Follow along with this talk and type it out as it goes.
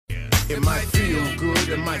It might feel good,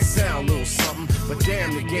 it might sound a little something, but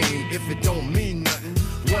damn the game if it don't mean nothing.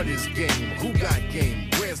 What is game? Who got game?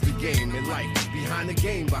 Where's the game in life? Behind the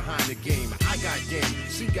game, behind the game. I got game,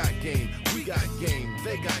 she got game, we got game,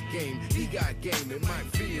 they got game, he got game. It might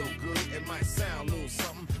feel good, it might sound a little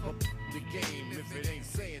something, but the game if it ain't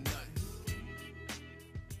saying nothing.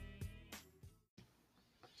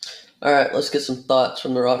 All right, let's get some thoughts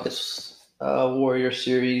from the Rockets Warrior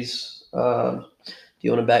series. Do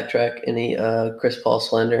you want to backtrack any Chris Paul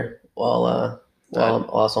slander while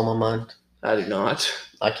it's on my mind? I do not.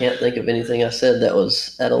 I can't think of anything I said that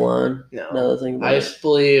was out of line. No. Another thing about I just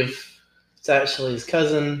believe it's actually his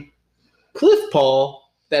cousin, Cliff Paul,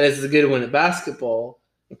 that is the good one at basketball.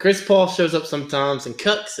 And Chris Paul shows up sometimes and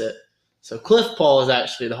cucks it. So Cliff Paul is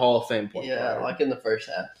actually the Hall of Fame point guard. like in the first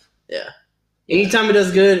half. Yeah. Anytime he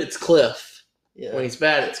does good, it's Cliff. Yeah. When he's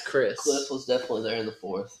bad, it's Chris. Cliff was definitely there in the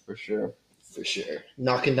fourth, for sure. For sure.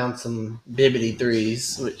 Knocking down some bibbity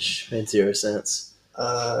threes, which made 0 sense.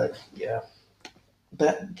 Yeah.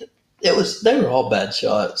 They were all bad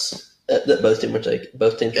shots that both teams were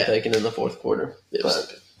taking in the fourth quarter.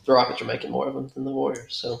 But the Rockets are making more of them than the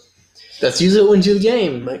Warriors, so that's usually what wins you the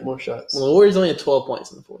game. make more shots. Well, the Warriors only had 12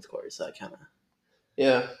 points in the fourth quarter, so that kind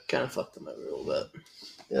of fucked them over a little bit.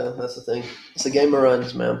 Yeah, that's the thing. It's a game of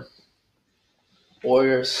runs, man.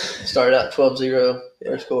 Warriors started out 12-0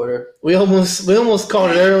 first quarter. We almost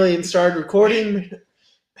called it early and started recording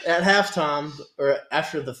at halftime or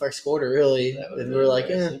after the first quarter, really. And we were like,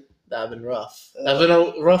 that'd have been rough. That'd been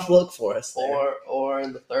a rough look for us there. Or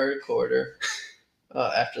in the third quarter,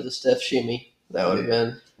 after the Steph shimmy, that would have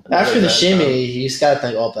been. After the shimmy, you just got to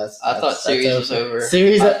think, I thought series was over.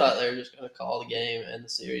 I thought they were just going to call the game and the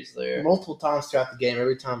series there. Multiple times throughout the game,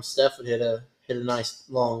 every time Steph would hit a nice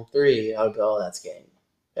long three, I would go, that's game.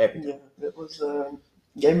 Every time. Yeah, it was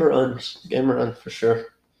game of runs. Game of run for sure,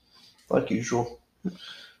 like usual.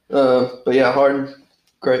 But yeah, Harden,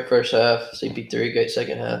 great first half. CP3, great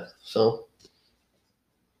second half. So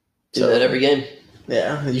do that every game.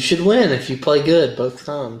 Yeah, you should win if you play good both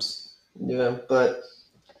times. Yeah, but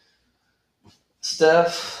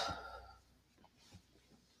Steph.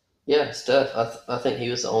 I think he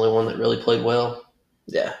was the only one that really played well.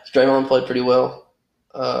 Yeah, Draymond played pretty well.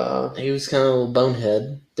 He was kind of a little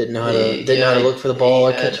bonehead. Didn't know how to look for the ball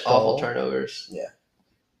or catch awful turnovers.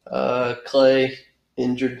 Yeah. Clay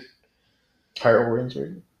injured. Hurt or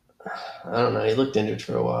injured? I don't know. He looked injured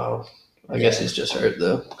for a while. I guess he's just hurt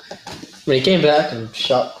though. When he came back and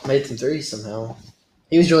made some threes somehow.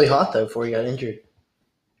 He was really hot though before he got injured.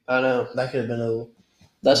 I know. That could have been a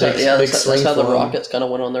That's how the Rockets kind of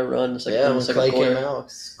went on their run. When Clay came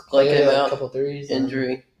out. Clay came out. A couple threes.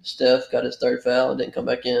 Injury. Steph got his third foul and didn't come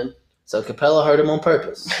back in. So Capella hurt him on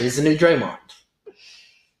purpose. He's the new Draymond.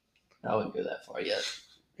 I wouldn't go that far yet.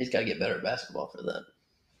 He's got to get better at basketball for that.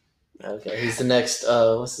 Okay, he's the next,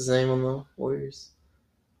 what's his name on the Warriors?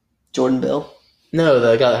 Jordan Bell? No,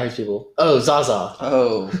 the guy that hurts people. Oh, Zaza.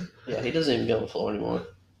 Oh, yeah, he doesn't even get on the floor anymore.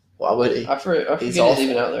 Why would he? I forget he's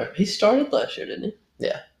even out there. He started last year, didn't he?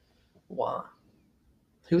 Yeah. Why?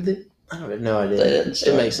 Who did? I don't have no idea. They didn't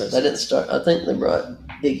start. It makes sense. They didn't start. I think they brought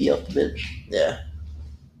Iggy off the bench. Yeah.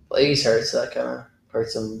 Well, Iggy's hurt, so that kind of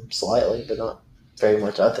hurts him slightly, but not very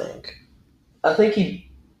much, I think. I think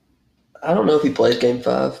I don't know if he plays Game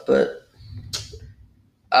 5, but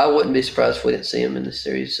I wouldn't be surprised if we didn't see him in this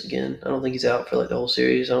series again. I don't think he's out for like the whole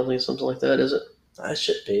series. I don't think it's something like that, is it? That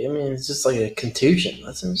should be. I mean, it's just like a contusion.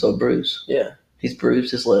 That's him. So a bruise. Yeah. He's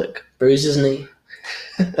bruised his leg. Bruised his knee.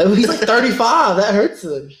 Oh, he's like 35. That hurts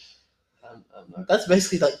him. That's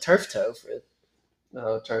basically like turf toe for it.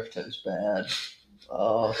 No, turf toe's bad.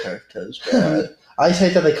 Oh, turf toe's bad. I just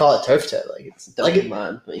hate that they call it turf toe. Like it's don't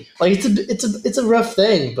mind me. Like it's a rough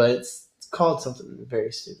thing, but it's called something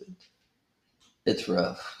very stupid. It's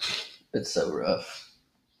rough. It's so rough.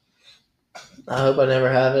 I hope I never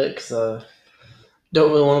have it because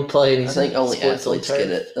don't really want to play any. I think only athletes get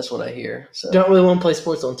it. That's what I hear. So don't really want to play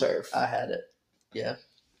sports on turf. I had it. Yeah.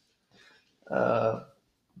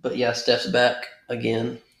 But yeah, Steph's back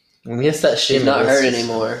again. I guess that shit. He's not hurt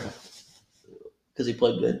anymore because he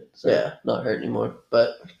played good. So yeah, not hurt anymore.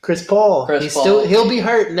 But Chris Paul, he'll be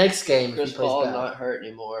hurt next game. Chris Paul not hurt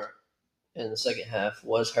anymore in the second half.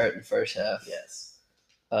 Was hurt in the first half. Yes.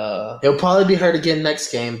 He'll probably be hurt again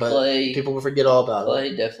next game, but people will forget all about it.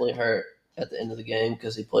 Clay definitely hurt at the end of the game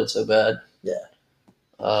because he played so bad. Yeah.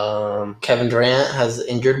 Kevin Durant has an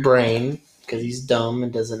injured brain because he's dumb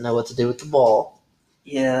and doesn't know what to do with the ball.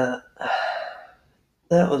 Yeah.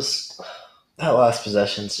 That last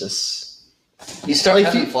possession's just. You start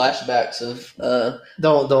having flashbacks of.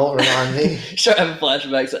 Don't remind me. You start having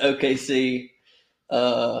flashbacks of OKC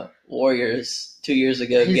Warriors 2 years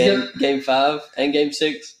ago, game 5 and game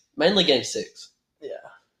 6, mainly game 6. Yeah.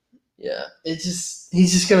 Yeah, He's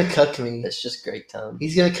just gonna cuck me. it's just great time.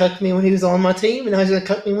 He's gonna cuck me when he was on my team, and now he's gonna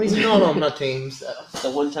cuck me when he's not on my team. So The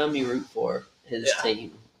one time you root for his Yeah.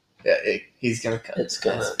 team, yeah, he's gonna cuck. it's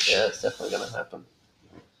definitely gonna happen.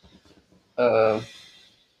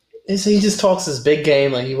 And so he just talks this big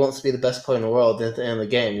game like he wants to be the best player in the world. Then at the end of the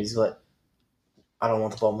game, he's like, "I don't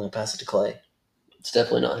want the ball. I'm gonna pass it to Clay." It's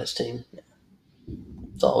definitely not his team.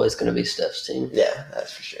 It's always gonna be Steph's team. Yeah,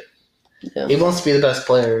 that's for sure. Yeah. He wants to be the best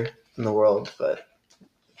player in the world, but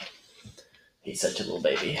he's such a little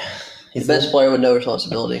baby. He's The best player with no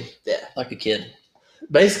responsibility. Yeah. Like a kid.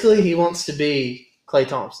 Basically, he wants to be Klay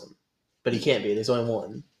Thompson, but he can't be. There's only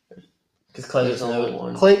one. Because Clay There's doesn't only know.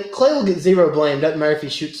 one. Clay will get zero blame. Doesn't matter if he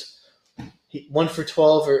shoots 1 for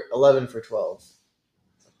 12 or 11 for 12.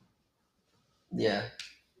 Yeah.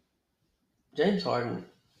 James Harden.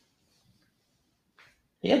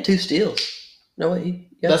 He had 2 steals. No way, he got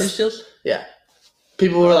 2 That's- steals?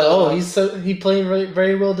 People were like, "Oh, he playing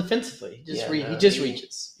very well defensively. He Yeah, just no, he just he-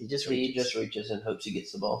 reaches. He just He reaches. just reaches and hopes he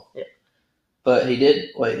gets the ball. Yeah. But he did.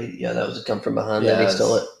 Wait, that was a come from behind Yeah, that he that's-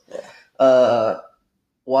 stole it. yeah.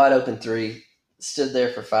 Wide open 3. Stood there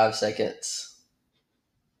for 5 seconds.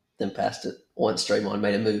 Then passed it. Once Draymond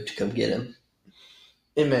made a move to come get him.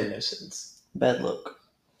 It made no sense. Bad look.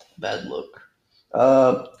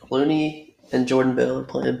 Looney and Jordan Bell are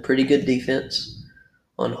playing pretty good defense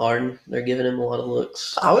on Harden. They're giving him a lot of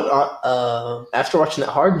looks. I would after watching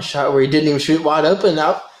that Harden shot where he didn't even shoot wide open.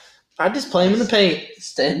 I'd just play him in the paint.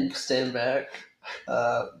 Stand back.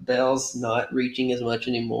 Bell's not reaching as much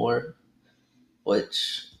anymore,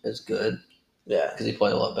 which is good Yeah, because he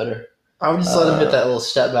played a lot better. I would just let him hit that little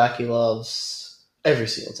step back he loves every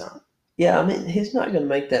single time. Yeah, I mean, he's not going to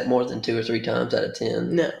make that more than 2 or 3 times out of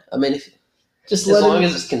 10. No, I mean, as just long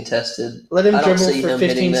as it's contested, let him I don't dribble see for him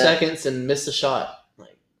hitting 15 that. seconds and miss the shot.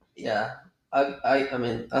 Like, yeah. I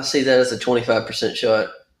mean, I see that as a 25% shot,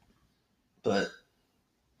 but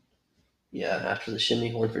yeah, after the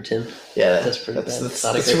shimmy, 1 for 10. yeah, That's pretty bad. That's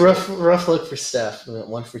Not a a great rough look for Steph. He went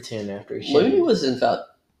 1 for 10 after he Looney shot. was in foul.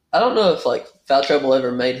 I don't know if foul trouble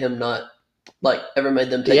ever made him not ever made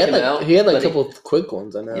them take him out. He had a but couple of quick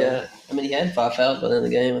ones. I know. Yeah, I mean, he had 5 fouls by the end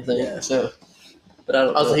of the game, I think. Yeah. So, but I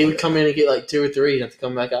don't. Also, know. he would come in and get 2 or 3 and have to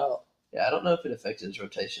come back out. Yeah, I don't know if it affected his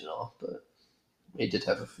rotation at all, but he did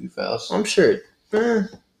have a few fouls. I'm sure.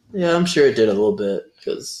 I'm sure it did a little bit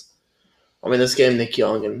because, I mean, this game Nick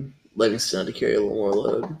Young and Livingston had to carry a little more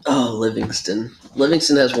load. Oh, Livingston.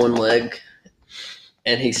 Livingston has 1 leg,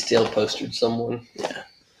 and he still postered someone. Yeah.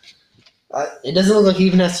 It doesn't look like he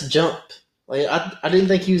even has to jump. Like I didn't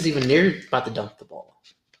think he was even near about to dunk the ball.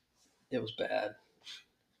 It was bad.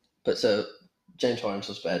 But so James Harden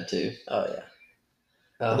was bad too. Oh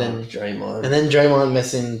yeah. Then Draymond. And then Draymond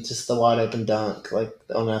missing just the wide open dunk, like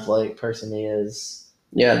the unathletic person he is.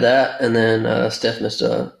 Yeah, that, and then Steph missed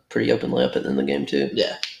a pretty open layup at the end of the game too.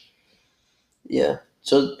 Yeah. Yeah.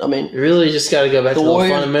 So I mean, You really just got to go back The to the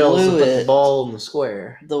Warriors fundamentals and blew put the it. ball in the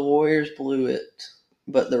square. the Warriors blew it,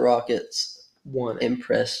 but the Rockets Won it.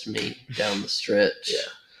 impressed me down the stretch.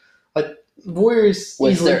 Yeah. Warriors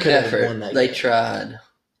With easily their could have effort, won that they game. tried.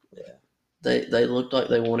 Yeah. They looked like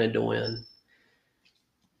they wanted to win.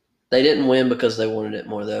 They didn't win because they wanted it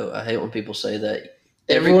more, though. I hate when people say that.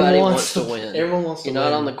 Everybody wants to win. Everyone wants You're to not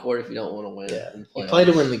win. on the court if you don't want to win. Yeah. in the You playoffs. play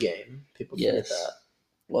to win the game. People forget Yes. that.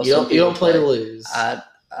 Well, You some don't people play to lose.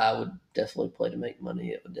 I would definitely play to make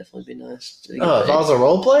money. It would definitely be nice to get Oh, if paid. I was a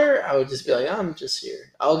role player, I would just be like, I'm just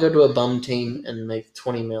here. I'll go to a bum team and make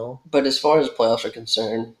 20 mil. But as far as playoffs are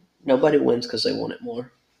concerned, nobody wins because they want it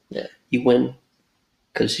more. Yeah. You win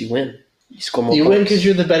because you win. You score more You points. win because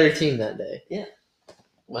you're the better team that day.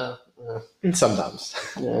 Well, And sometimes.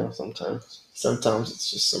 yeah, sometimes. Sometimes it's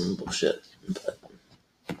just some bullshit.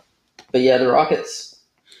 But yeah, the Rockets,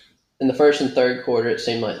 in the first and third quarter, it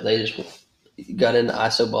seemed like they just got into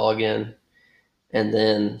ISO ball again. And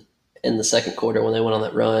then in the second quarter, when they went on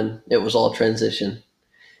that run, it was all transition.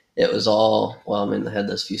 It was all, well, I mean, they had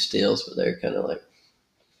those few steals, but they were kind of like,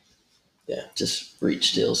 Yeah. just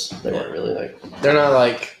reach steals. They weren't really They're not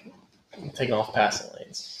like taking off passing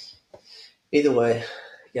lanes. Either way,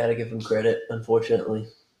 got to give them credit, unfortunately.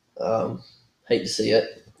 Hate to see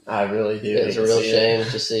it. I really do. It was a real shame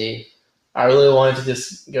to see. I really wanted to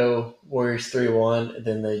just go Warriors 3-1, and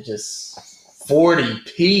then they just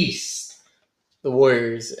 40-piece the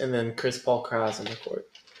Warriors, and then Chris Paul cries on the court.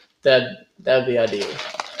 That'd be ideal,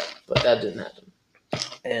 but that didn't happen.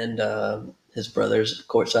 And his brother's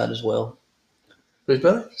courtside as well. Who's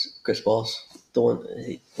brother? Chris Paul's. The one,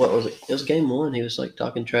 what was it? It was game 1. He was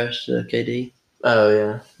talking trash to KD. Oh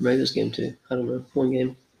yeah. Maybe it was game 2. I don't know. One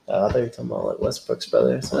game. I thought you were talking about like Westbrook's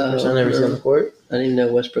brother. That's the only Oh, person I've never seen no. on the court. I didn't even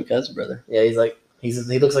know Westbrook has a brother. Yeah, he looks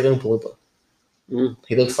like Oompa Loompa. Mm.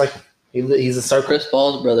 He looks like he's a circle. Chris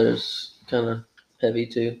Paul's brother is kind of heavy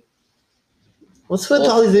too. What's with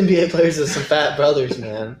all these NBA players with some fat brothers,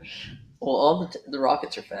 man? Well, all the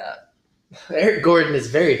Rockets are fat. Eric Gordon is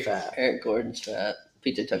very fat. Eric Gordon's fat.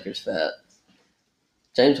 PJ Tucker's fat.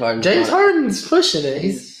 James Harden. Harden's pushing it.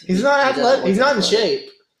 He's not athletic. He's not in athletic. shape.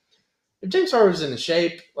 If James Harden was in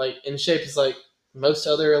shape is like most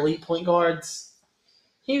other elite point guards,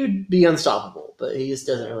 he would be unstoppable. But he just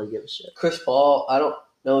doesn't really give a shit. Chris Paul, I don't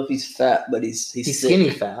know if he's fat, but he's thick. Skinny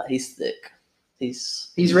fat. He's thick.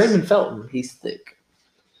 He's Raymond Felton. He's thick.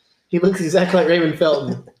 He looks exactly like Raymond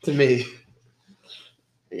Felton to me.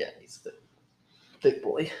 Yeah, he's thick. Big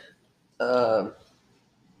boy.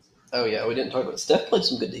 Oh yeah, we didn't talk about Steph played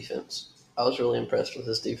some good defense. I was really impressed with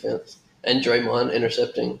his defense and Draymond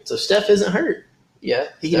intercepting. So Steph isn't hurt. Yeah,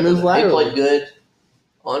 He can move laterally. He played good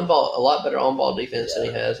on ball, a lot better on ball defense than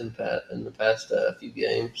he has in the past few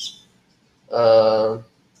games. I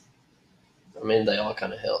mean, they all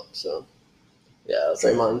kind of help. So Yeah,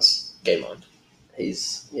 Draymond's Game On.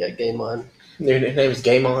 Game On. Their name is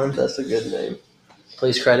Game On. That's a good name.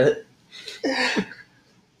 Please credit.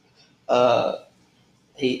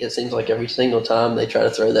 It seems like every single time they try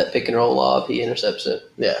to throw that pick and roll lob, he intercepts it.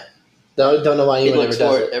 Yeah. Don't know why He anyone looks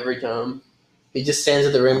ever does for it. it every time. He just stands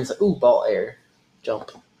at the rim and says, ooh, ball air.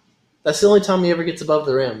 Jump. That's the only time he ever gets above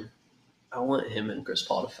the rim. I want him and Chris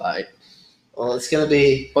Paul to fight. Well, it's going to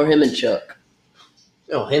be... Or him and Chuck.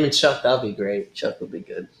 Oh, him and Chuck, that would be great. Chuck would be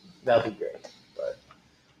good. That would be great. But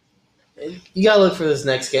you got to look for this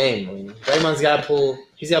next game. I mean, Draymond's got to pull...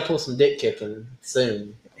 He's got to pull some dick kicking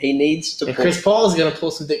soon. He needs to And Chris Paul's going to pull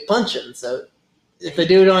some dick punching. So if they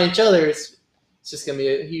do it on each other, it's just going to be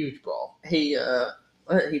a huge brawl. He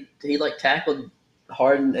like tackled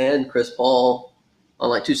Harden and Chris Paul on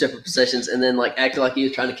like 2 separate possessions, and then like acted like he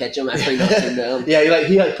was trying to catch him after he knocked him down. Yeah,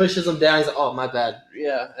 he pushes him down. He's like, "Oh, my bad."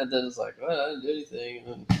 Yeah, and then it's like, well, I didn't do anything,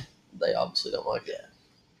 and then they obviously don't like it.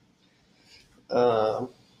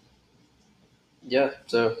 Yeah.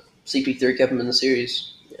 So CP3 kept him in the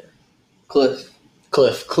series. Yeah. Cliff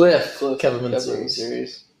kept him in the series.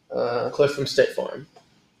 series. Cliff from State Farm.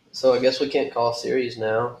 So I guess we can't call a series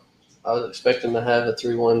now. I was expecting to have a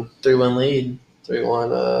 3-1 lead.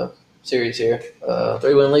 3-1 series here.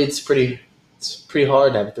 3-1 lead's pretty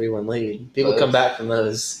hard to have a 3-1 lead. People But- come back from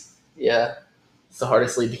those. Yeah. It's the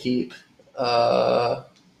hardest lead to keep. So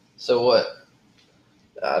what?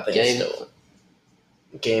 I think Game it's still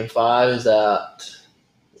Game 5 is at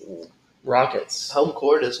Rockets. home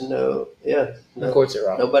court is Of no course, at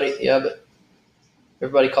Rockets. nobody. Yeah, but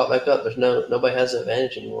everybody caught back up. There's nobody has the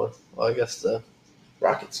advantage anymore. Well, I guess the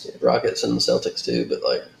Rockets do. Rockets and the Celtics too, but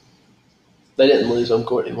like they didn't lose home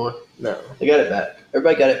court anymore. No. They got it back.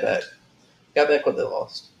 Everybody got it back. Got back what they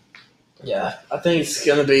lost. Yeah, I think it's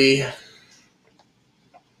gonna be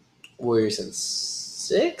Warriors in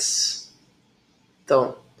 6.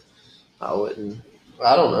 I wouldn't.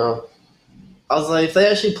 I don't know I was like, if they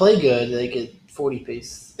actually play good, they could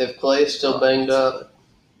 40-piece. if Clay's still banged up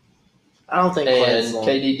I don't think and Clay's long.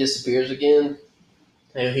 KD disappears again.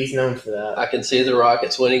 Yeah, he's known for that. I can see the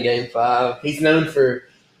Rockets winning Game 5. He's known for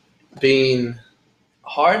being.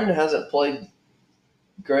 Harden hasn't played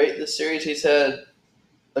great this series. He's had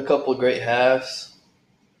a couple of great halves.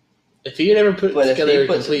 If he could ever put But if he together a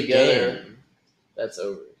puts it complete together- game, that's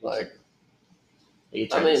over. Like, He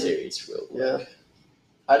turn I mean, the series real quick. yeah.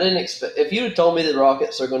 I didn't expect. If you had told me the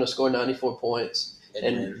Rockets are going to score 94 points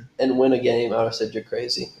And and win a game, I would have said you're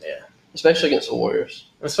crazy. Yeah. Especially against the Warriors.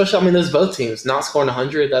 especially, I mean, those both teams not scoring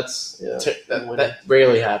 100. Yeah. That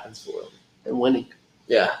rarely happens for them. And winning.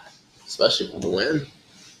 Yeah, especially when they win.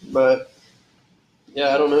 But,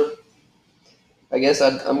 yeah, I don't know. I guess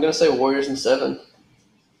I'm going to say Warriors in 7.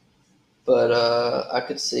 But I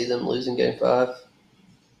could see them losing Game 5.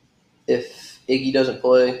 If Iggy doesn't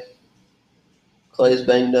play, Clay's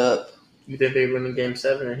banged up. You think they win in Game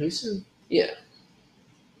 7 in Houston? Yeah.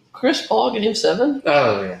 Chris Paul, Game 7?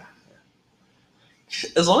 Oh yeah,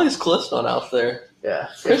 As long as Cliff's not out there. yeah.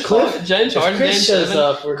 James Harden, Game Chris shows 7.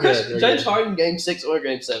 up, we're good. We're James good. Harden, Game 6 or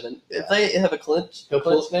Game 7. If they have a clinch He'll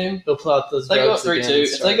pull- game, He'll pull out those. if they go up drugs 3-2, again and if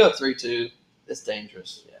start- they go up 3-2, it's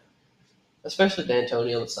dangerous. Yeah. Especially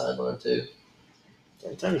D'Antoni on the sideline too.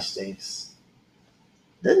 Tony stinks.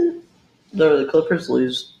 Didn't the Clippers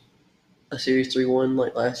lose a series 3-1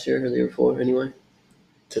 like last year or the year before anyway?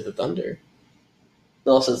 To the Thunder. They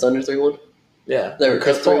lost to the Thunder 3-1? Yeah, They were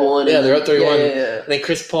Chris up Paul. 3-1. Yeah, they're up 3-1. Yeah. I think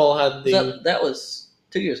Chris Paul had the. That was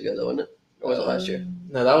 2 years ago though, wasn't it? Or was it last year?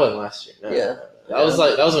 No, that wasn't last year. No, Yeah. no.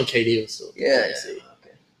 That was when KD was still. Yeah.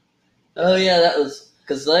 Okay. Oh yeah, that was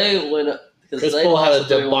because they went up because Chris they Paul had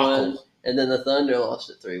lost a 3-1, debacle. and then the Thunder lost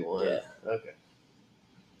it 3-1. Yeah. Okay.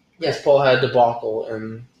 Chris Paul had a debacle,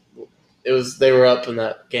 and they were up in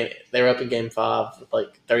that game. They were up in Game 5 with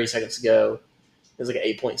like 30 seconds to go. It was like an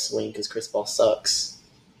 8-point swing because Chris Paul sucks,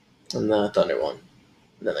 and the Thunder won.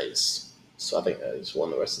 And then I think they just swept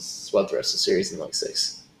the rest of the series in like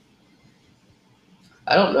 6.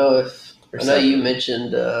 I don't know if Or I know 7. you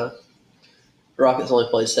mentioned Rockets only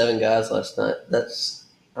played 7 guys last night.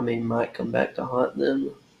 Might come back to haunt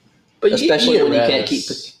them, But especially when you rest. can't keep.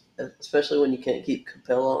 Especially when you can't keep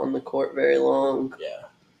Capella on the court very long. Yeah.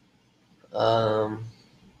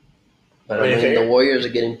 But the Warriors are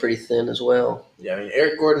getting pretty thin as well. Yeah,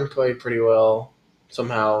 Eric Gordon played pretty well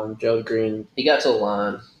somehow, and Joe Green. He got to the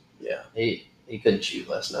line. Yeah. He couldn't shoot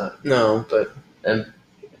last night. No, but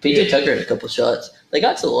PJ Tucker had a couple of shots. They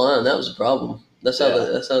got to the line. That was a problem. That's how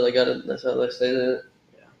they got it. That's how they stayed in it.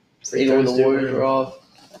 Yeah. Even when the Warriors were off.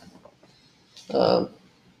 All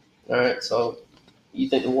right, so you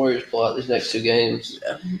think the Warriors pull out these next 2 games?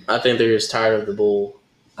 Yeah. I think they're just tired of the bull.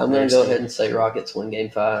 I'm going to go ahead and say Rockets win Game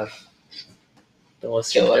 5. Then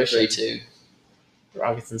let's Go go like 3-2.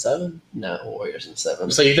 Rockets in 7. No, Warriors in 7.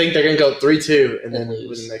 So you think they're going to go 3-2 and then lose.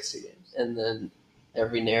 win the next 2 games? And then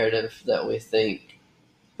every narrative that we think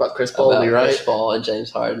But Chris Paul will be right. Chris Paul and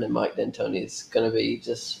James Harden and Mike D'Antoni is going to be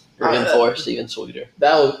just reinforced even sweeter.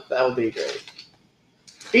 That would be great.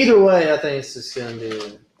 Either way, I think it's just going to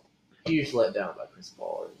be a huge letdown by Chris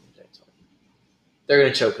Paul and James Harden. They're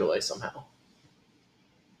going to choke it away somehow.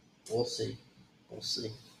 We'll see.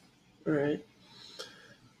 All right.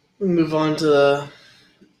 We move on to the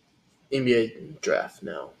NBA draft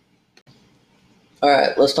now. All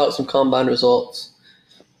right, let's talk some combine results.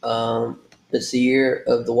 It's the year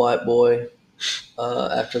of the white boy.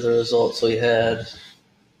 After the results we had,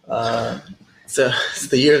 So it's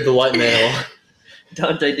the year of the white male.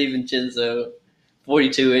 Dante DiVincenzo,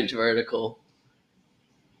 42-inch vertical.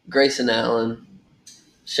 Grayson Allen,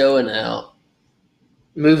 showing out.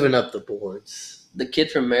 Moving up the boards. The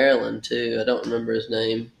kid from Maryland too. I don't remember his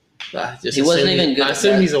name. He wasn't even good. I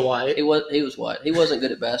assume he's a white. He was white. He wasn't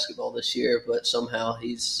good at basketball this year, but somehow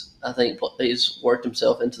I think he's worked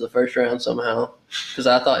himself into the first round somehow. Because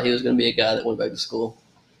I thought he was going to be a guy that went back to school.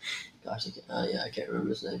 Gosh, I can't remember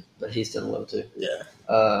his name, but he's done well too. Yeah.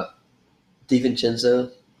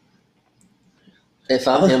 DiVincenzo. If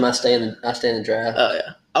I'm him, I stay in the draft. Oh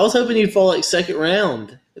yeah. I was hoping he'd fall like second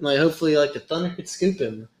round, and like hopefully like the Thunder could scoop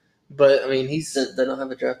him. But I mean, They don't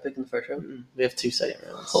have a draft pick in the first round. We have 2 second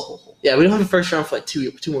rounds. Oh, Yeah, we don't have a first round for like two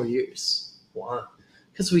more years why?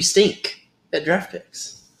 because we stink at draft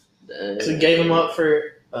picks. So we gave them up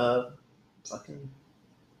for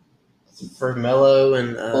Melo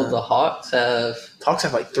and Well, the Hawks have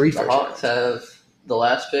like 3 the first Hawks rounds. have the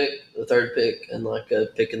last pick, the third pick, and like a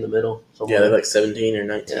pick in the middle. Yeah, somewhere. they're like 17 or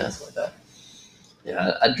 19, Yeah. something like that.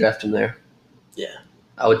 Yeah, I'd draft him there. Yeah.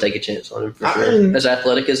 I would take a chance on him for I sure. mean- As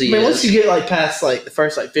athletic as he I mean, is. once you get like past like the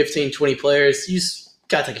first like 15, 20 players, you just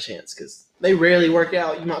gotta take a chance because they rarely work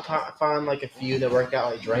out. You might find like a few that work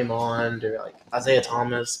out, like Draymond or like Isaiah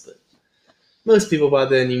Thomas, but most people by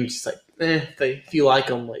then you just like, if you like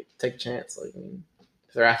them, like take a chance. Like, I mean,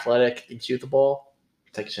 if they're athletic, can shoot the ball,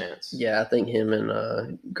 take a chance. Yeah, I think him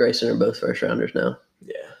and Grayson are both first rounders now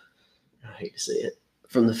Yeah, I hate to see it.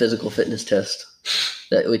 from the physical fitness test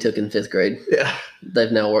that we took in 5th grade. Yeah,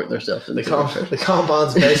 They've now worked themselves into the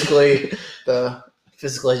combine's basically the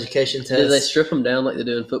physical education test. Do they strip them down like they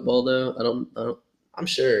do in football though? I don't. I'm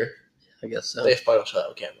sure I guess so. they probably don't show that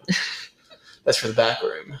on camera. That's for the back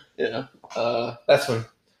room. Yeah. That's when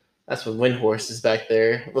Windhorse is back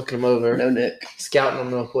there looking them over, No Nick. scouting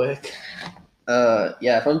them real quick. Yeah,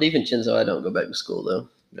 if I'm DiVincenzo, I don't go back to school though.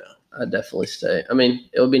 No. I'd definitely stay. I mean,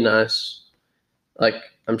 it would be nice. Like,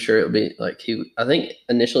 I'm sure it would be like I think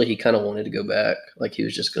initially he kind of wanted to go back. Like he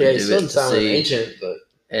was just going to Yeah, do he's it still to an see. agent, but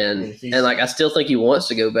And if he's- and like I still think he wants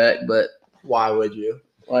to go back, but why would you?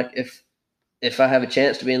 like if I have a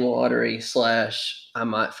chance to be in the lottery / I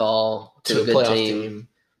might fall to a good playoff team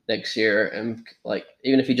next year, and like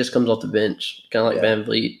even if he just comes off the bench, kind of like Yeah. Van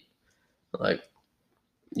Vliet, like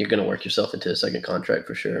you're going to work yourself into a second contract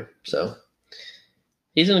for sure. So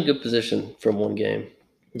he's in a good position from one game.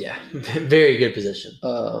 Yeah, very good position.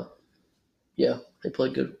 Yeah, he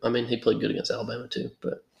played good. I mean, he played good against Alabama too.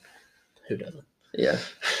 But Who doesn't? yeah,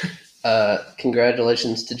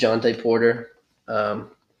 congratulations to Jonte Porter.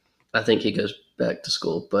 I think he goes back to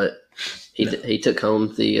school, but he took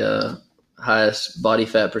home the highest body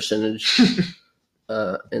fat percentage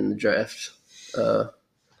in the draft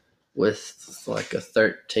with like a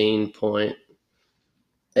 13 point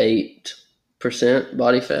 8%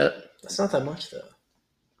 body fat. That's not that much, though.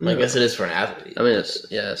 I guess it is for an athlete. I mean,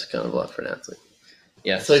 it's kind of a lot for an athlete.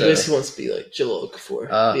 Yeah. So he basically wants to be like Jalil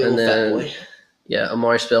Okafor, be a and little fat then boy. yeah,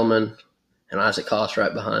 Amari Spellman and Isaac Haas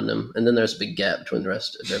right behind him, and then there's a big gap between the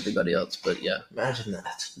rest of everybody else. But yeah, Imagine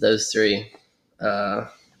that. those three right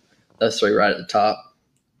at the top.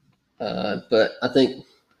 But I think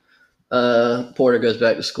Porter goes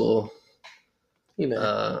back to school. You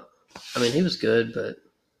know, I mean, he was good, but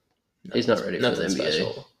he's not ready for the NBA.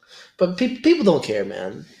 Special. But people don't care,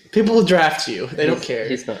 man. People will draft you. They don't care.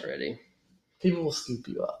 He's not ready. People will scoop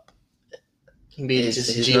you up. He can be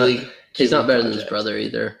just he's G not, League. He's not better than project. his brother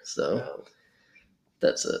either. So No.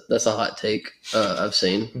 that's a hot take I've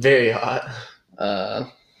seen. Very hot.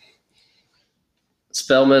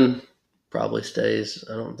 Spellman probably stays.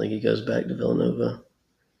 I don't think he goes back to Villanova.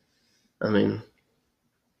 I mean,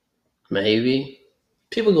 maybe.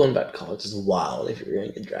 People going back to college is wild if you're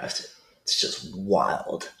going to get drafted. It's just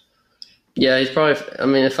wild. Yeah, he's probably. I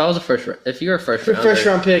mean, if you were a first For round, first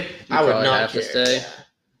round pick, I would probably not have care. to stay.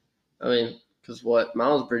 I mean, because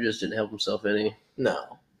Miles Bridges didn't help himself any.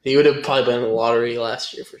 No. He would have probably been in the lottery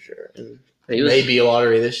last year for sure. And He was, maybe a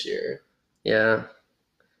lottery this year. Yeah.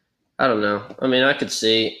 I don't know. I mean, I could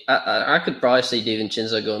see. I could probably see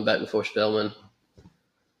DiVincenzo going back before Spellman.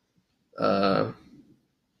 But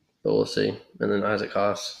we'll see. And then Isaac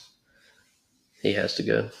Haas, he has to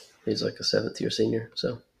go. He's like a 7th-year senior,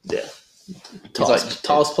 so Yeah. like-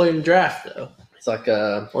 Tallest player in the draft, though. it's like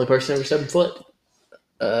Only person over 7 foot.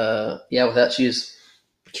 without shoes.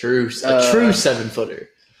 A true 7-footer.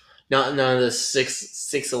 Not none of the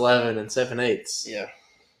 6'11" and 7'8". Yeah.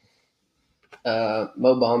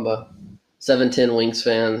 Mo Bamba, 7'10"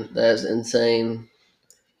 wingspan. That's insane.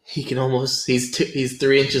 He can almost he's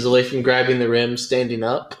 3 inches away from grabbing the rim standing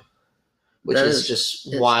up, which That is just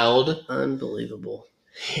wild. Unbelievable.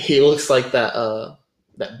 He looks like that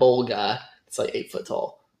bowl guy. It's like 8 foot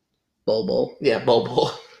tall. Bowl. Yeah,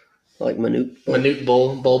 bowl. Like Manute. Manute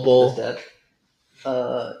bowl. That.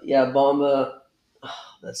 Bamba.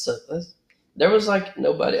 There was like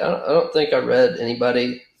nobody. I don't think I read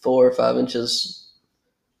anybody 4 or 5 inches.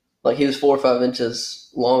 Like he was 4 or 5 inches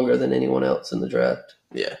longer than anyone else in the draft.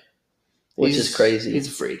 Yeah, Which is crazy. He's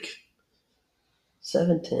a freak.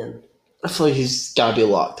 7'10". I feel like he's got to be a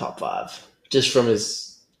lock top 5 just from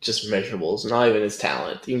his measurables, not even his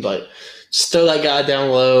talent. You can like just throw that guy down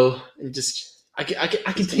low and just. I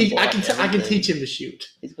can teach him to shoot.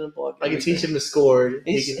 He's gonna block. I can teach him to score.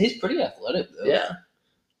 He's pretty athletic though. Yeah.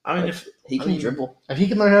 I mean, Like, he can dribble if he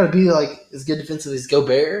can learn how to be like as good defensively as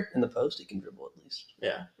Gobert, in the post. He can dribble at least.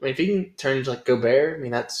 yeah. I mean, if he can turn into like Gobert, I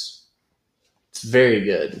mean it's very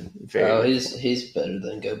good. Very good. He's better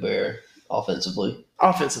than Gobert offensively.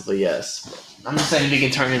 Offensively, yes. I'm just saying if he can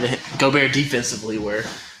turn into Gobert defensively, where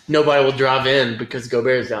nobody will drive in because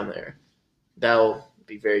Gobert's down there, that'll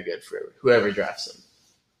be very good for whoever drafts him.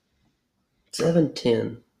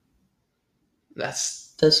 7'10".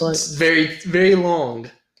 That's like it's very very long.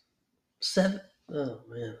 7. Oh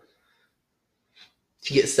man. If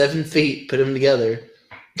you get 7 feet, put them together.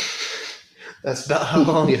 That's about how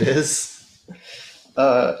long it is.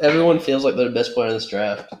 Everyone feels like they're the best player in this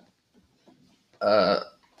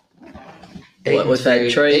with that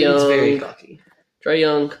Trae Aiden's very Young, cocky. Trae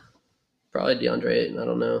Young, probably DeAndre Ayton. I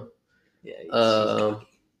don't know. Yeah, he's cocky.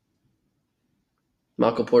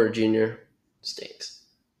 Michael Porter Jr. Stinks.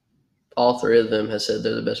 All 3 of them have said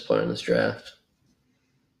they're the best player in this draft.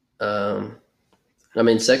 I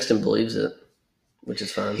mean, Sexton believes it, which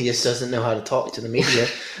is fine. He just doesn't know how to talk to the media.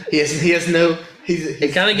 He's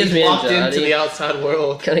It kinda gives me locked anxiety. into the outside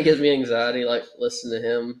world. Kind of gives me anxiety, like listening to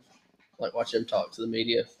him, like watching him talk to the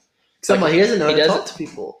media. So he doesn't know how to doesn't- talk to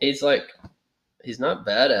people. He's like, he's not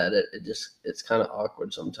bad at it. It's kind of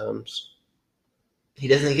awkward sometimes. He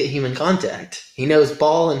doesn't get human contact. He knows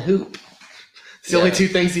ball and hoop. It's the only 2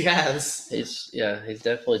 things he has. He's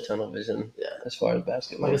definitely tunnel vision. Yeah. As far as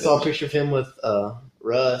basketball. Like I saw a picture of him with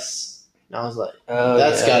Russ, and I was like, Oh,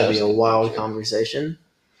 that's yeah, got to that be a was wild picture. conversation.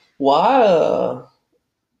 Why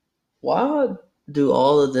do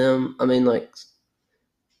all of them? I mean, like,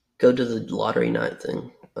 go to the lottery night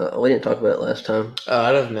thing. We didn't talk about it last time. I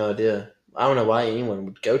have no idea. I don't know why anyone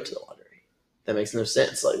would go to the lottery. That makes no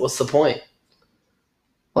sense. Like, what's the point?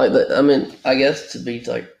 Like, I mean, I guess to be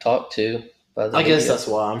like talked to by the I guess media. that's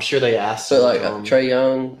why. I'm sure they asked. So him like to come. Trae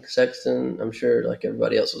Young, Sexton, I'm sure like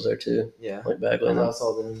everybody else was there too. Yeah. Like Bagley. I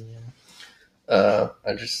saw them. Yeah.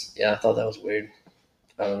 I thought that was weird.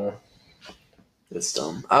 I don't know. It's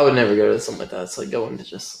dumb. I would never go to something like that. It's like going to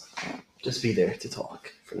just be there to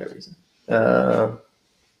talk for no reason.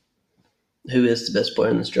 Who is the best player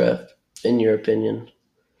in this draft, in your opinion?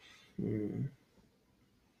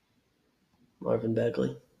 Marvin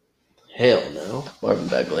Bagley. Hell no. Marvin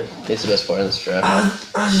Bagley. He's the best player in this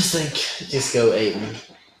draft. I just think just go Aiden.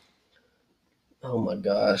 Oh my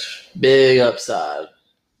gosh. Big upside.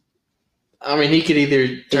 I mean, he could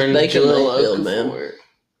either turn Baker Jaleel Mayfield, man.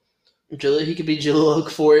 Okafor. He could be Jaleel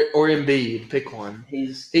Okafor or Embiid. Pick one. He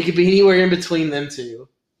He's could be anywhere in between them two.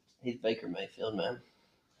 Baker Mayfield, man.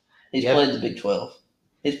 He's Yep. played the Big 12.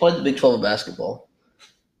 He's played the Big 12 of basketball. I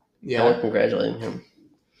Yeah, want to congratulate him.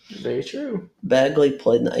 very true. Bagley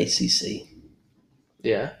played in the ACC.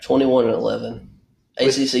 Yeah, 21-11.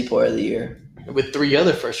 With- ACC Player of the Year. with 3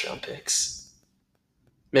 other first-round picks.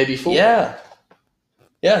 Maybe 4. Yeah.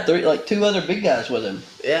 Yeah, 2 other big guys with him.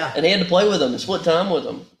 Yeah. And he had to play with them and split time with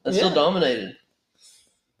them. And still Yeah. dominated.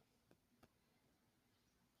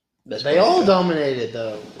 Best They player. all dominated,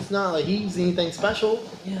 though. It's not like he's anything special.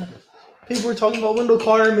 Yeah. People were talking about Wendell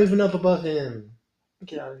Carter moving up above him.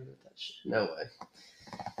 Get out of here with that shit. No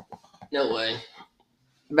way. No way.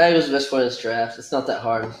 Bagley's the best player in this draft. It's not that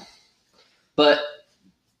hard. But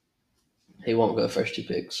he won't go first 2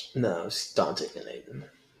 picks. No, it's Dante and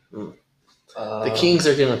Aiden. Uh, The Kings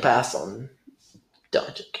are going to pass on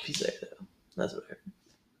Dante if he's there, though. That's what I heard.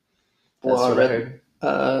 That's Well,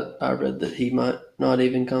 what I read that he might not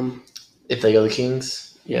even come. If they go the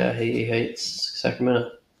Kings, Yeah, he hates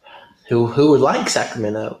Sacramento. who would like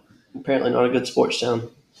Sacramento? Apparently not a good sports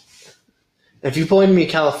town. If you pointed me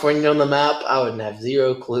California on the map, I would have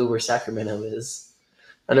zero clue where Sacramento is.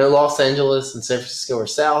 I know Los Angeles and San Francisco are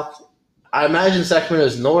south. I imagine Sacramento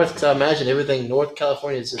is north because I imagine everything North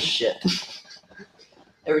California is just shit.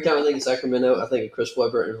 Every time I think of Sacramento, I think of Chris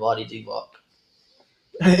Webber and Vlade Divac.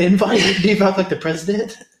 Invited Divac like the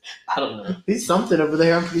president? I don't know. He's something over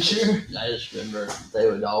there, I'm pretty sure. I just remember they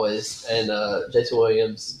would always, and Jason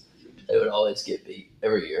Williams, they would always get beat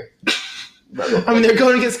every year. I mean, they're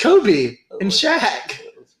going against Kobe and Shaq.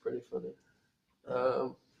 It was pretty funny.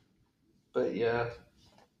 But yeah,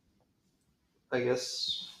 I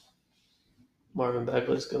guess Marvin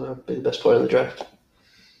Bagley's gonna be the best player in the draft.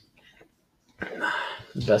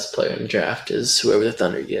 The best player in the draft is whoever the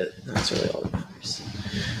Thunder get. That's really all that matters.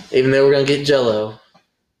 Even though we're going to get Jello.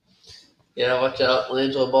 Yeah, watch out.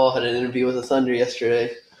 LaMelo Ball had an interview with the Thunder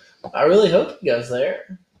yesterday. I really hope he goes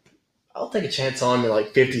there. I'll take a chance on him at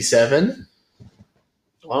like 57.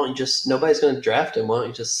 Why don't you just? Nobody's gonna draft him. Why don't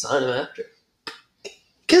you just sign him after?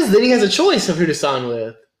 Because then he has a choice of who to sign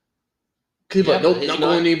with. Because he's Yeah, like, but nope, he's not not-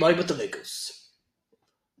 going to anybody but the Lakers.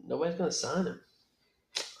 Nobody's gonna sign him.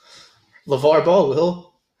 LeVar Ball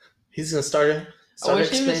will. He's going to start I an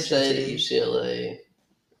wish he would expansion stay at team. UCLA.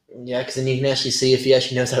 Yeah, because then you can actually see if he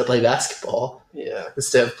actually knows how to play basketball Yeah,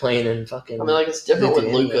 instead of playing in fucking. I mean, like it's different with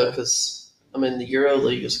Lithuania. Luka because I mean the Euro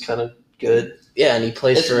League is kind of good. Yeah, and he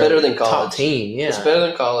plays It's for better a than top college. team. Yeah, It's better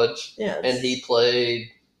than college, Yeah, and he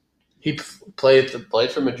played played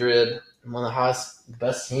at for Madrid. one of the highest, the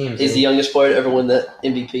best teams. He's the youngest player to ever win that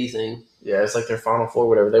MVP thing. Yeah, it's like their Final Four,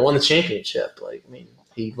 whatever. They won the championship. Like, I mean,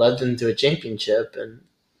 he led them to a championship, and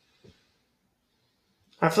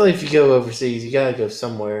I feel like if you go overseas, you gotta go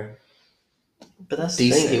somewhere. But that's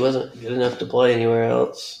Decent. the thing; he wasn't good enough to play anywhere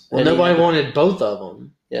else. Well, And he- nobody wanted both of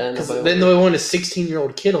them Yeah, because nobody then wanted- they wanted a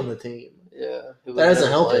 16-year-old kid on the team. Yeah, who That would doesn't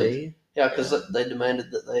never help played. any. Yeah, because they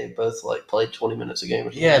demanded that they both played 20 minutes a game.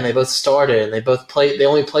 Or something. Yeah, and they both started, and they both played. They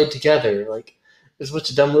only played together. Like, there's a bunch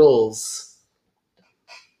of dumb rules.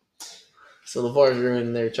 So LeVar's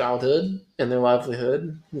ruined their childhood and their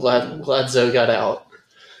livelihood. I'm glad Zoe got out.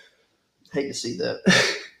 Hate to see that.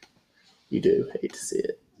 You do hate to see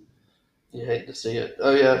it. You hate to see it.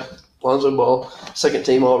 Oh yeah, Lonzo Ball, second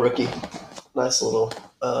team All Rookie. Nice little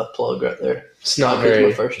plug right there. It's not He's my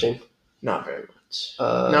very, first team. not very much.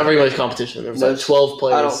 Not Not very much competition. There was no, like 12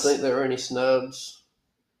 players. I don't think there were any snubs.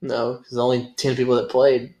 No, because only 10 people that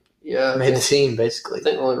played Yeah, made the team, basically. I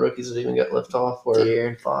think the only rookies that even got left off were Deere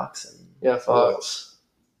and Fox. And Fox.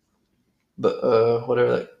 But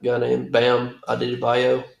whatever that guy named Bam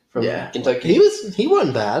Adebayo from Yeah. Kentucky. He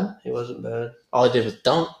wasn't bad. He wasn't bad. All he did was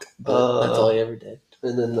dunk, but that's all he ever did.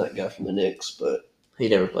 And then that guy from the Knicks. But He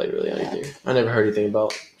never played really either. I never heard anything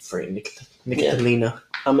about Frank Nicolina.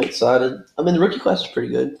 I'm excited. I mean, the rookie class is pretty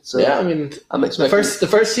good. So Yeah, I mean, I'm the expecting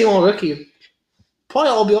first team all rookie probably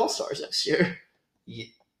all be all stars next year.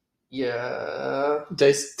 Yeah.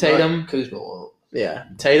 Tatum, Kuzma won't. yeah,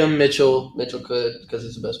 Tatum, Mitchell, Mitchell could because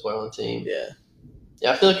he's the best player on the team. yeah,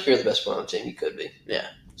 Yeah, I feel like if you're the best player on the team, you could be. Yeah.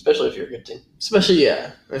 Especially if you're a good team. especially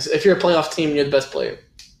if you're a playoff team, and you're the best player.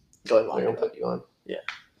 Go ahead, They're lock going it to up. put you on. Yeah.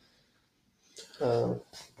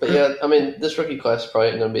 But yeah, I mean, this rookie class probably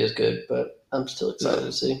ain't going to be as good, but I'm still excited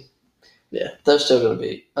to see. Yeah. They're still going to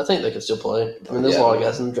be. I think they can still play. I mean, there's a lot of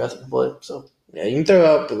guys in the draft that can play. So Yeah, you can throw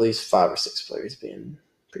up at least 5 or 6 players being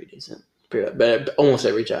pretty decent. But almost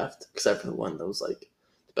every draft, except for the one that was like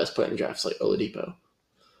the best player in the draft, is like Oladipo.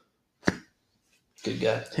 good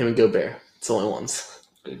guy. Him and Gobert. It's the only ones.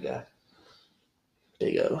 Good guy.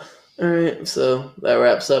 Big O. All right, so that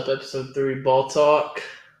wraps up episode 3 Ball Talk.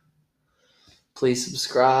 Please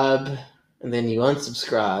subscribe, and then you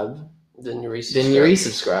unsubscribe. Then you resubscribe. Then you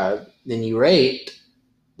resubscribe. Then you rate.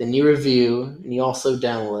 Then you review, and you also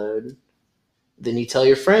download. Then you tell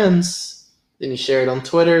your friends. Then you share it on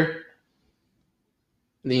Twitter.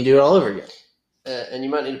 And then you do it all over again. And you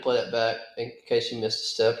might need to play that back in case you missed a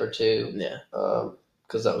step or two. Yeah.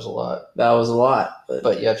 Because that was a lot. That was a lot.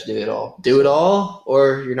 But you have to do it all. Do it all,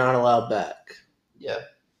 or you're not allowed back. Yeah.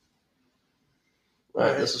 All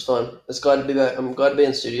right, this was fun. It's glad to be back. I'm glad to be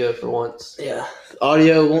in studio for once. Yeah.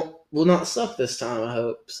 Audio will not suck this time, I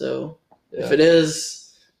hope. So Yeah. if it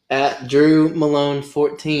is, at Drew Malone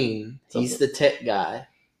 14. He's the tech guy.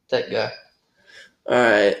 Tech guy. All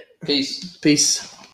right. Peace. Peace.